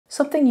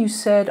Something you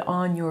said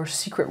on your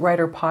Secret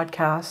Writer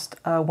podcast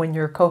when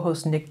your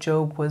co-host Nick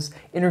Job was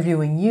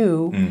interviewing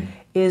you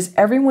is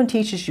everyone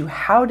teaches you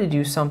how to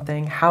do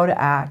something, how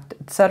to act,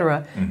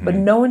 etc., but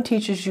no one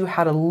teaches you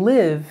how to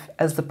live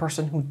as the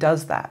person who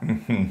does that.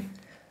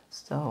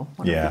 So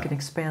I wonder if we can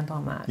expand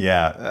on that.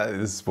 Yeah,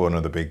 this is one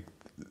of the big,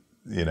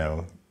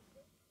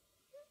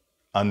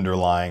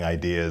 underlying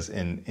ideas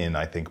in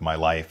I think my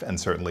life, and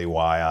certainly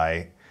why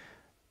I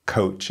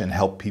coach and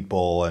help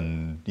people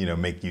and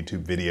make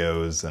YouTube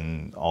videos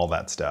and all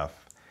that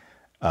stuff,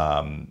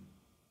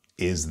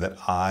 is that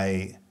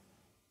I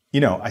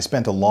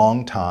spent a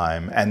long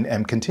time and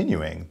am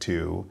continuing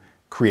to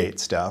create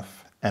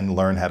stuff and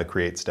learn how to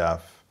create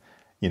stuff,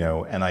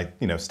 and I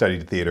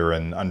studied theater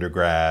in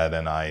undergrad,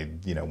 and I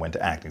went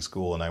to acting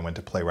school, and I went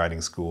to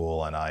playwriting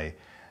school, and I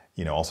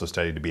also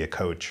studied to be a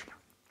coach.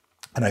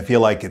 And I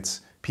feel like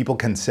people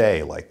can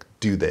say, like,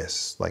 do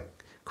this, like,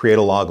 create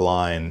a log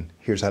line,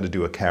 here's how to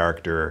do a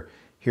character,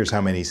 here's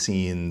how many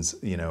scenes,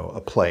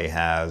 a play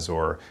has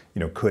or,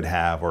 could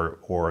have,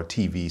 or a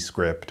TV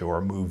script or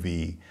a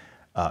movie.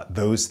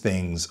 Those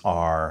things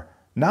are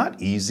not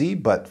easy,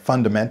 but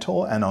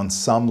fundamental, and on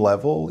some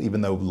level,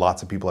 even though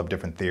lots of people have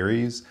different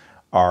theories,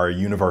 are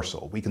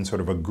universal. We can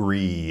sort of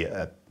agree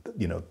at,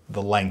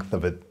 the length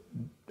of an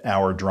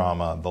hour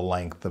drama, the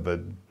length of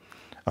a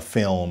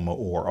film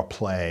or a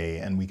play,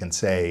 and we can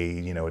say,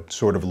 it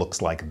sort of looks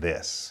like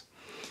this.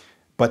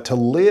 But to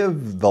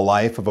live the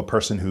life of a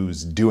person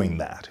who's doing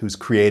that, who's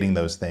creating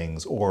those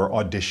things, or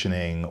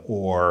auditioning,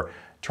 or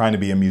trying to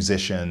be a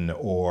musician,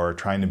 or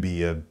trying to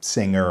be a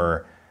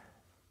singer,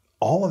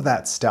 all of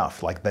that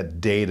stuff, like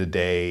that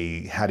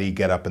day-to-day, how do you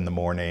get up in the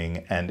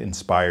morning and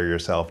inspire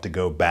yourself to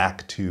go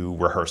back to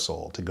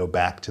rehearsal, to go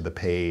back to the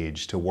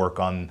page, to work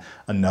on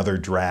another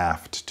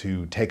draft,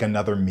 to take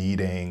another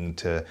meeting,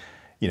 to,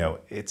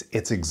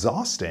 it's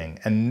exhausting,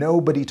 and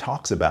nobody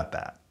talks about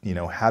that.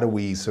 How do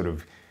we sort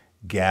of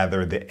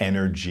gather the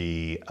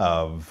energy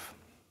of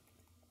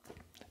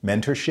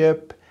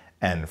mentorship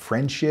and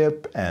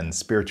friendship and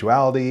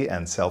spirituality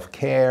and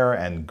self-care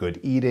and good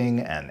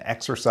eating and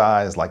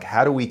exercise? Like,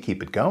 how do we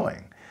keep it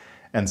going?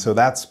 And so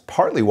that's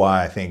partly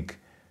why I think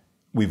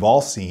we've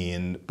all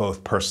seen,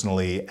 both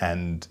personally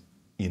and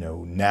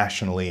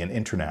nationally and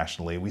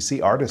internationally, we see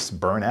artists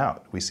burn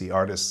out. We see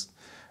artists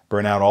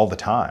burn out all the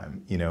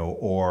time,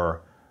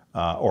 or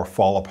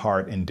fall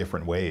apart in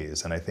different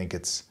ways. And I think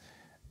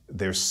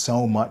there's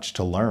so much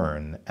to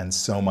learn and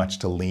so much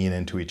to lean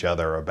into each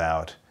other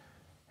about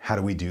how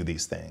do we do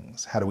these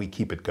things? How do we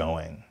keep it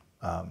going?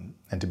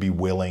 And to be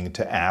willing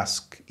to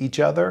ask each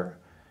other,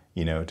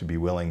 to be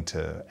willing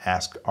to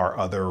ask our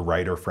other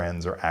writer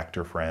friends or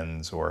actor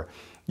friends, or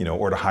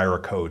to hire a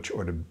coach,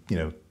 or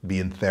to, be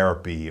in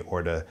therapy,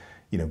 or to,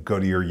 go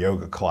to your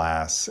yoga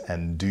class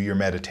and do your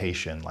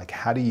meditation. Like,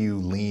 how do you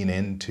lean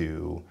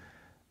into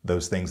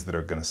those things that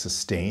are going to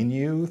sustain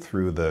you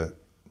through the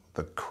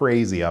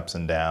crazy ups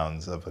and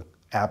downs of an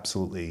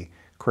absolutely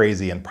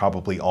crazy, and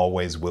probably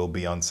always will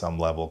be on some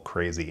level,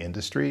 crazy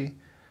industry?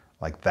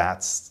 Like,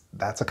 that's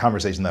a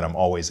conversation that I'm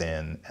always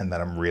in, and that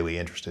I'm really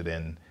interested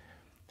in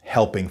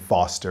helping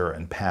foster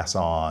and pass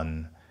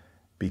on,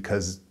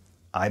 because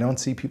I don't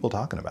see people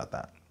talking about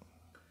that.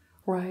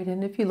 Right,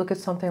 and if you look at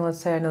something, let's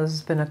say, I know this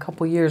has been a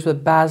couple years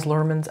with Baz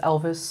Luhrmann's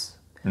Elvis,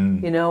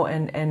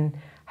 and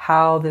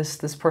how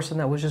this person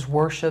that was just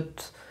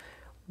worshipped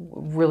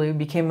really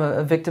became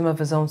a victim of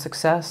his own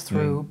success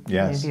through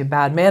maybe a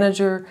bad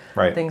manager,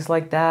 things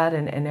like that,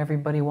 and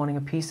everybody wanting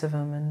a piece of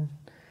him. And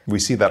we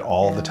see that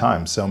all the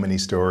time. So many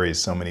stories,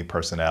 so many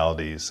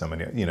personalities, so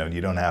many,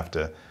 you don't have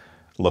to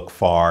look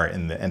far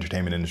in the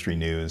entertainment industry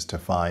news to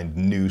find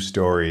new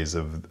stories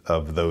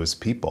of those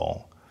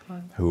people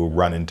who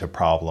run into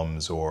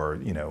problems, or,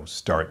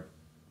 start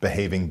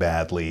behaving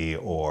badly,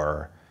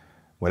 or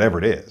whatever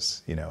it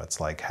is.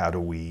 It's like, how do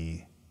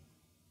we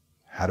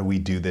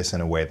do this in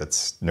a way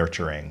that's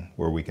nurturing,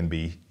 where we can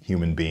be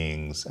human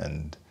beings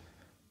and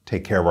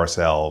take care of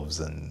ourselves,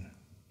 and,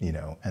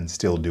 and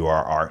still do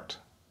our art?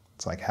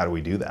 It's like, how do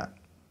we do that?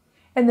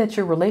 And that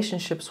your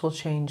relationships will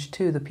change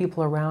too. The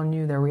people around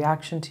you, their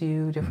reaction to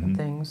you, different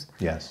things.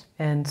 Yes.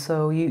 And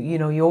so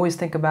you always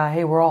think about,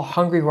 hey, we're all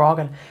hungry, we're all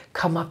gonna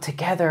come up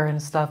together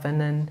and stuff,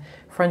 and then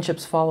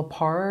friendships fall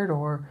apart,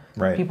 or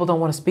people don't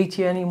want to speak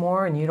to you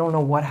anymore, and you don't know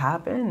what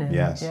happened.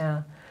 And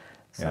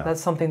So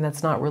that's something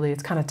that's not really,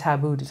 it's kind of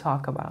taboo to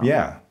talk about.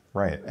 Yeah,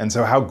 right. And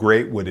so how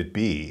great would it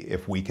be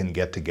if we can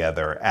get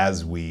together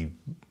as we,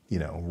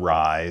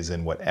 rise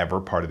in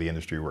whatever part of the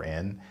industry we're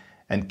in,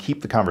 and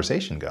keep the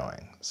conversation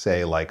going.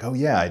 Say, like, oh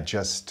yeah, I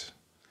just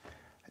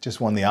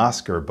won the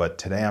Oscar, but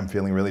today I'm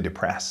feeling really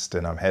depressed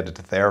and I'm headed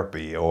to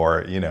therapy.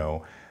 Or,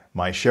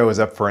 my show is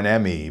up for an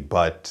Emmy,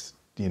 but,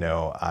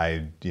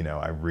 I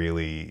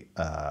really,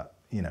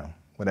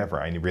 whatever,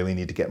 I really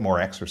need to get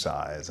more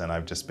exercise, and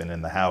I've just been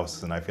in the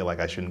house and I feel like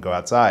I shouldn't go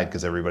outside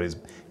because everybody's,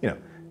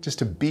 just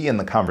to be in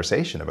the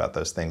conversation about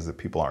those things that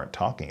people aren't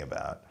talking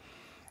about.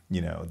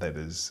 That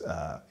is,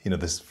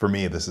 this, for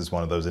me, this is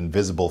one of those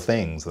invisible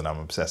things that I'm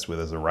obsessed with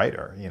as a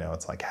writer.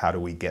 It's like, how do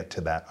we get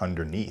to that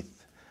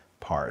underneath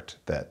part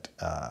that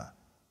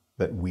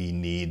that we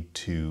need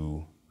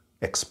to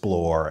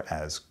explore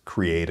as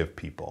creative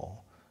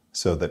people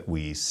so that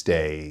we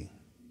stay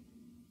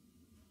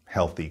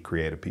healthy,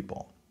 creative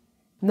people.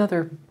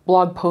 Another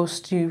blog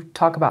post, you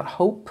talk about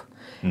hope,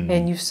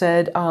 and you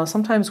said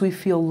sometimes we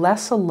feel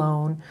less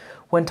alone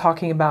when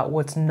talking about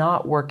what's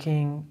not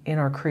working in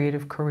our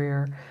creative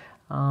career,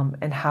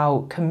 and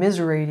how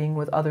commiserating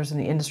with others in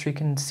the industry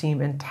can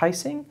seem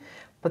enticing,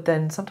 but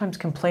then sometimes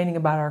complaining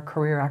about our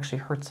career actually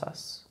hurts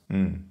us.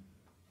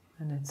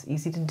 And it's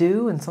easy to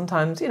do, and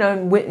sometimes,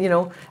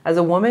 as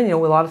a woman, a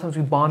lot of times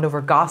we bond over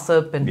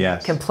gossip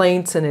and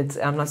complaints, and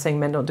I'm not saying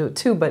men don't do it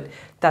too, but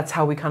that's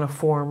how we kind of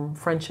form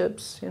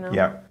friendships,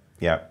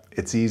 Yeah,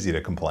 it's easy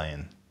to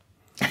complain.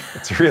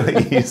 It's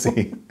really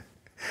easy,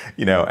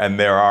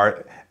 and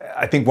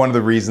I think one of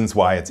the reasons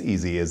why it's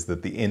easy is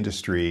that the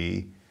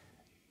industry,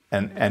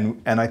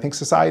 and I think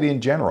society in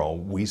general,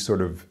 we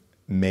sort of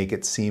make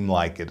it seem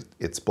like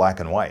it's black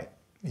and white.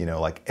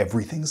 Like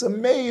everything's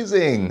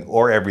amazing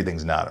or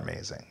everything's not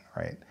amazing,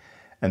 right?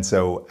 And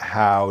so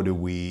how do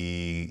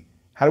we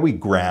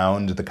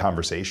ground the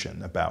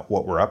conversation about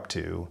what we're up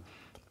to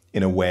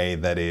in a way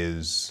that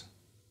is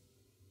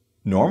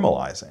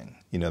normalizing,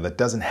 that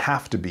doesn't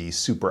have to be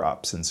super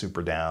ups and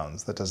super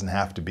downs, that doesn't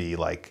have to be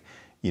like,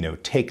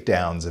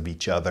 takedowns of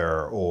each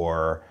other,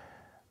 or,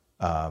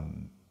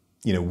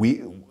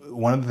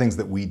 one of the things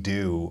that we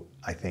do,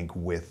 I think,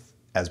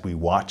 as we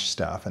watch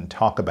stuff and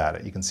talk about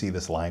it, you can see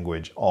this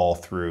language all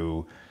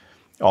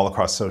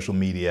across social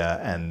media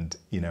and,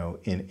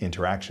 in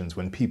interactions.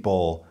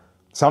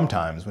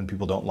 Sometimes when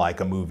people don't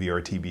like a movie or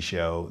a TV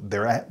show,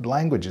 their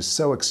language is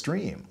so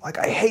extreme. Like,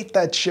 I hate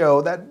that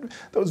show,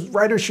 those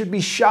writers should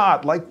be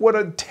shot. Like,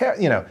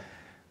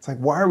 it's like,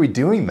 why are we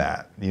doing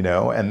that?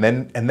 And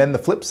then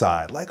the flip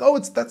side, like, oh,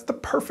 that's the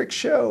perfect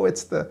show.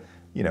 It's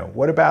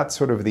what about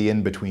sort of the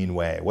in-between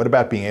way? What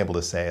about being able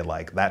to say,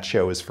 like, that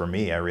show is for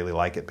me, I really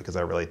like it because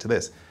I relate to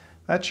this.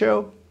 That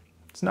show,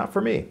 it's not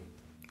for me.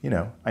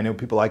 I know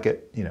people like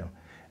it,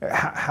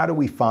 How do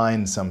we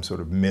find some sort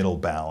of middle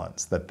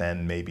balance that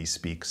then maybe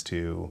speaks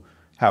to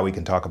how we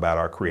can talk about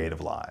our creative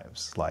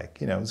lives? Like,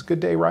 it's a good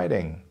day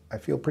writing, I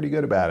feel pretty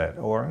good about it.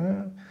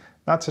 Or,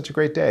 not such a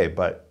great day,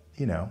 but,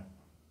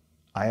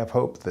 I have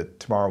hope that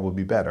tomorrow will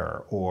be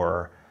better.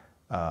 Or,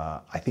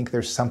 I think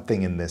there's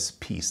something in this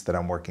piece that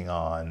I'm working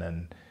on,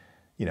 and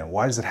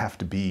why does it have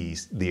to be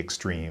the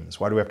extremes?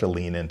 Why do we have to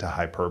lean into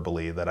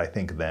hyperbole that I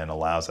think then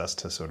allows us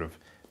to sort of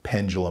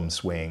pendulum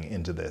swing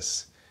into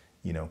this,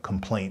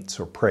 complaints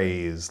or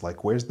praise?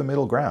 Like, where's the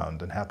middle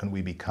ground, and how can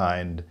we be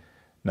kind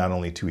not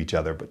only to each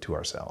other but to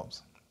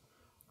ourselves?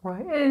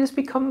 Right, and it has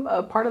become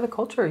a part of the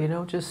culture,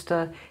 just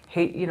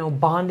hate,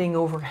 bonding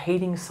over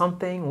hating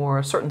something or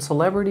a certain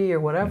celebrity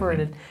or whatever,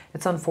 and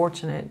it's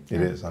unfortunate.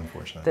 It is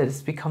unfortunate that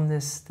it's become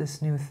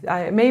this new.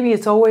 Maybe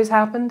it's always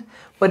happened,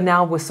 but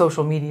now with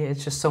social media,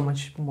 it's just so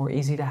much more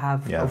easy to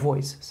have a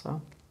voice.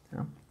 So,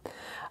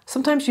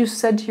 sometimes you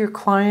said to your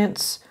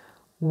clients,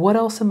 "What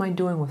else am I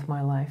doing with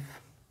my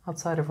life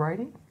outside of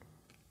writing?"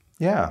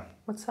 Yeah.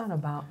 What's that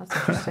about? That's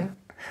interesting.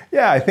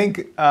 Yeah, I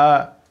think.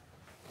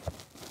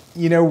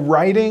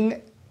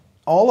 Writing,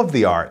 all of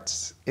the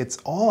arts, it's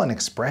all an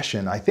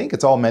expression. I think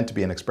it's all meant to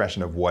be an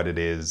expression of what it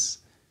is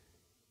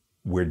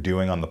we're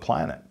doing on the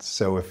planet.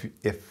 So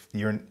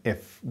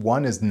if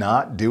one is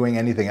not doing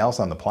anything else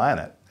on the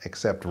planet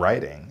except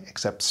writing,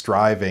 except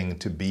striving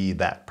to be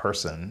that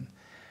person,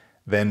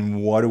 then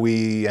what do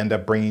we end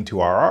up bringing to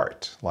our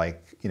art?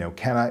 Like,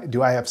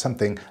 I have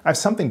something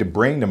to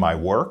bring to my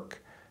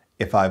work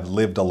if I've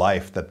lived a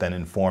life that then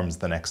informs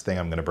the next thing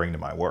I'm going to bring to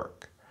my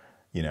work.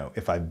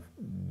 If I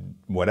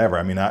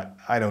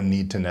don't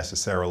need to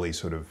necessarily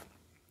sort of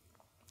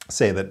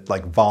say that,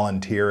 like,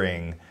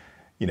 volunteering,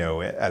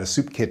 at a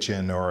soup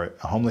kitchen or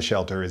a homeless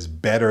shelter is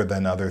better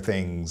than other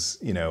things.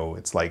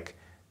 It's like,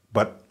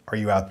 but are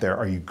you out there?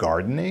 Are you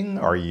gardening?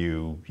 Are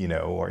you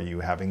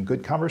having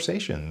good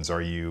conversations?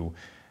 Are you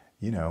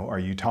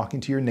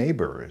talking to your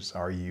neighbors?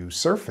 Are you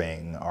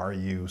surfing? Are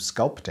you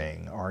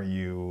sculpting? Are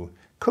you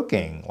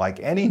cooking?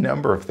 Like, any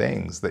number of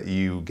things that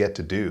you get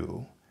to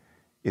do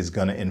is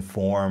going to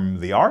inform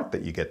the art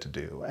that you get to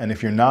do. And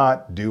if you're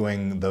not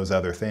doing those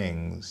other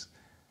things,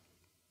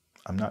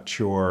 I'm not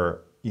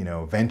sure,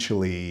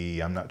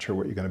 eventually, I'm not sure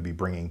what you're going to be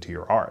bringing to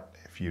your art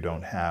if you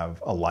don't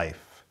have a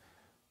life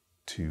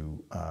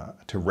to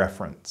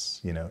reference,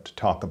 to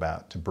talk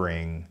about, to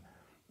bring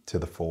to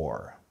the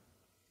fore.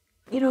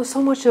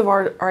 So much of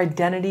our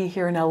identity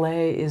here in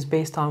LA is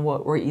based on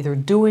what we're either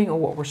doing or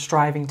what we're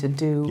striving to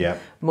do. Yeah.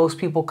 Most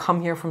people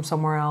come here from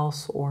somewhere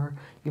else, or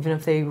even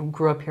if they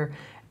grew up here.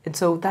 And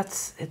so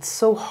it's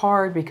so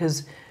hard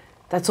because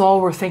that's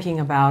all we're thinking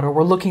about, or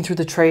we're looking through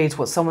the trades,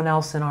 what someone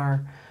else in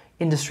our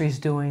industry is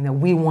doing, that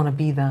we want to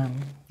be them.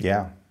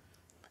 Yeah,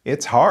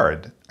 it's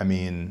hard.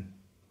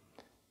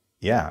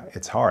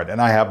 It's hard.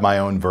 And I have my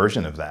own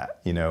version of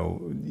that,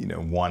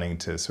 wanting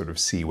to sort of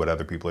see what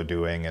other people are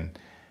doing and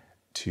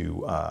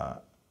to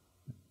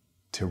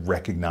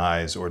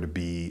recognize or to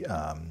be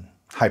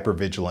hyper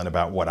vigilant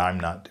about what I'm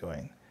not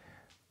doing.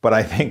 But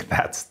I think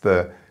that's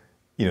the,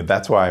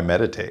 that's why I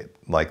meditate.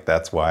 Like,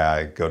 that's why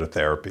I go to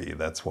therapy.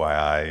 That's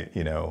why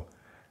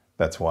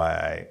that's why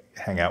I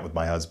hang out with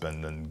my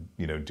husband and,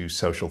 do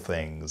social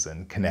things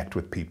and connect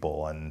with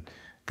people and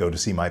go to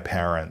see my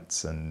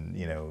parents and,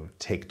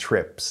 take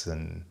trips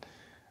and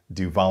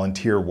do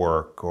volunteer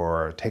work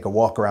or take a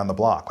walk around the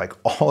block. Like,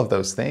 all of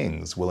those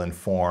things will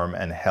inform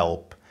and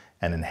help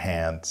and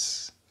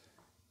enhance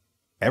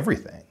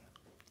everything,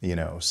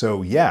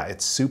 So yeah,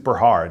 it's super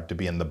hard to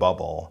be in the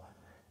bubble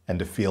and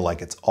to feel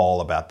like it's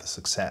all about the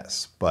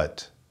success.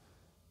 But,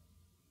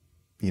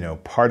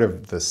 part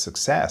of the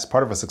success,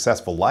 part of a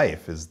successful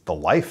life is the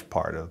life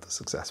part of the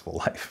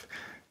successful life.